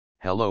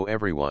Hello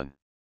everyone.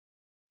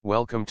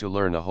 Welcome to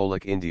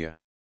Learnaholic India.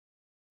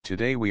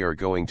 Today we are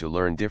going to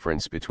learn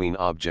difference between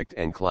object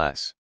and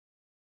class.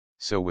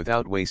 So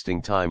without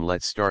wasting time,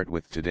 let's start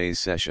with today's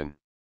session.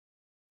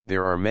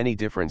 There are many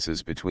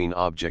differences between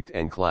object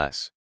and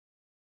class.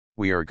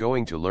 We are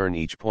going to learn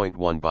each point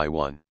one by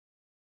one.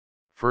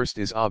 First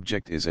is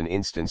object is an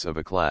instance of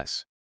a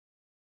class,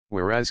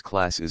 whereas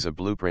class is a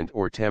blueprint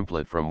or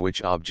template from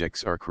which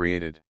objects are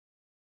created.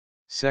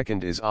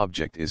 Second is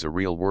object is a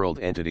real-world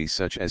entity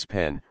such as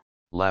pen,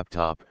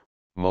 laptop,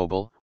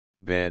 mobile,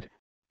 bed,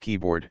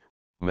 keyboard,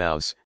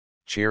 mouse,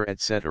 chair,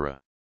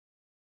 etc.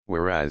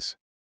 Whereas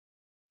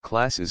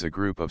class is a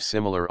group of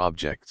similar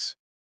objects.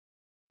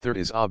 Third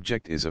is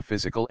object is a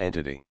physical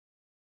entity,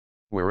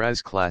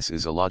 whereas class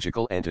is a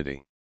logical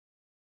entity.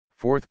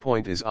 Fourth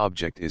point is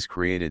object is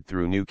created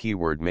through new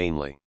keyword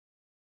mainly.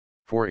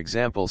 For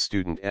example,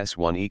 student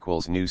S1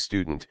 equals new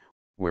student,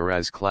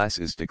 whereas class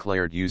is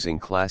declared using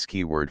class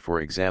keyword,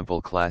 for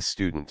example class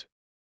student.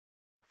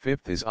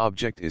 Fifth is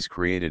object is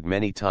created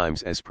many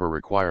times as per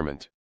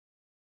requirement,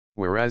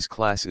 whereas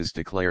class is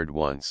declared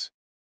once.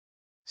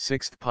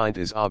 Sixth point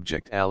is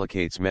object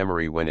allocates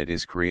memory when it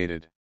is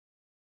created,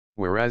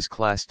 whereas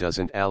class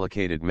doesn't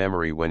allocated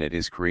memory when it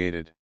is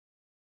created.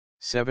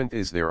 Seventh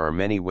is there are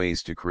many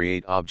ways to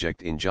create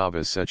object in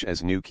Java such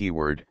as new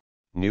keyword,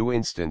 new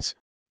instance,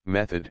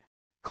 method,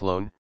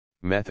 clone,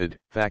 method,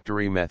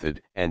 factory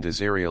method, and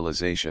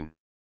deserialization.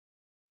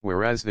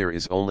 Whereas there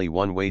is only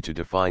one way to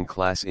define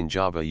class in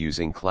Java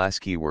using class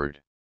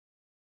keyword.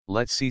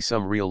 Let's see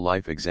some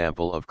real-life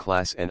example of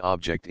class and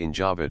object in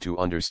Java to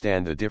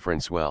understand the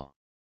difference well.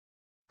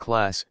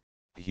 Class,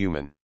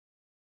 human.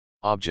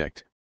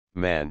 Object,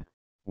 man,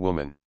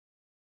 woman.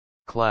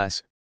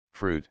 Class,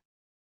 fruit.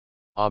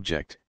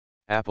 Object,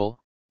 apple,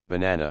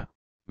 banana,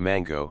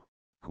 mango,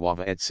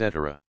 guava,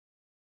 etc.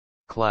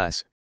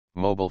 Class,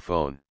 mobile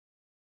phone.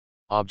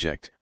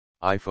 Object,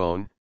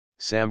 iPhone,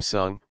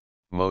 Samsung,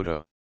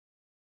 Moto.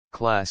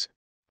 Class,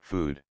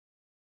 food.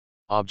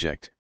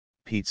 Object,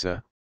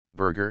 pizza,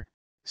 burger,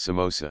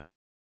 samosa.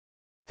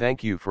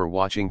 Thank you for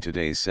watching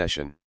today's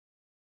session.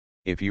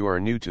 If you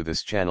are new to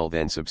this channel,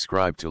 then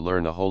subscribe to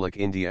Learnaholic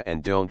India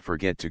and don't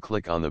forget to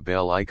click on the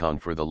bell icon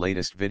for the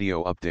latest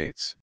video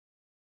updates.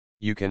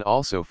 You can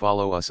also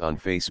follow us on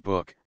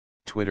Facebook,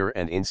 Twitter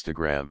and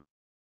Instagram.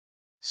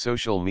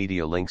 Social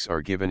media links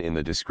are given in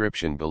the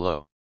description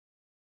below.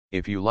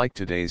 If you like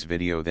today's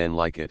video, then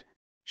like it,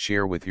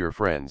 share with your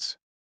friends.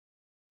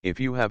 If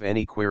you have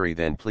any query,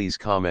 then please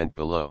comment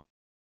below.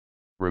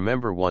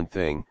 Remember one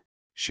thing,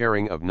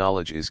 sharing of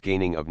knowledge is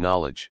gaining of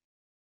knowledge.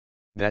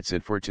 That's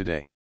it for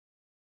today.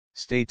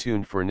 Stay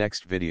tuned for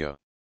next video.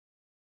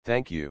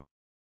 Thank you.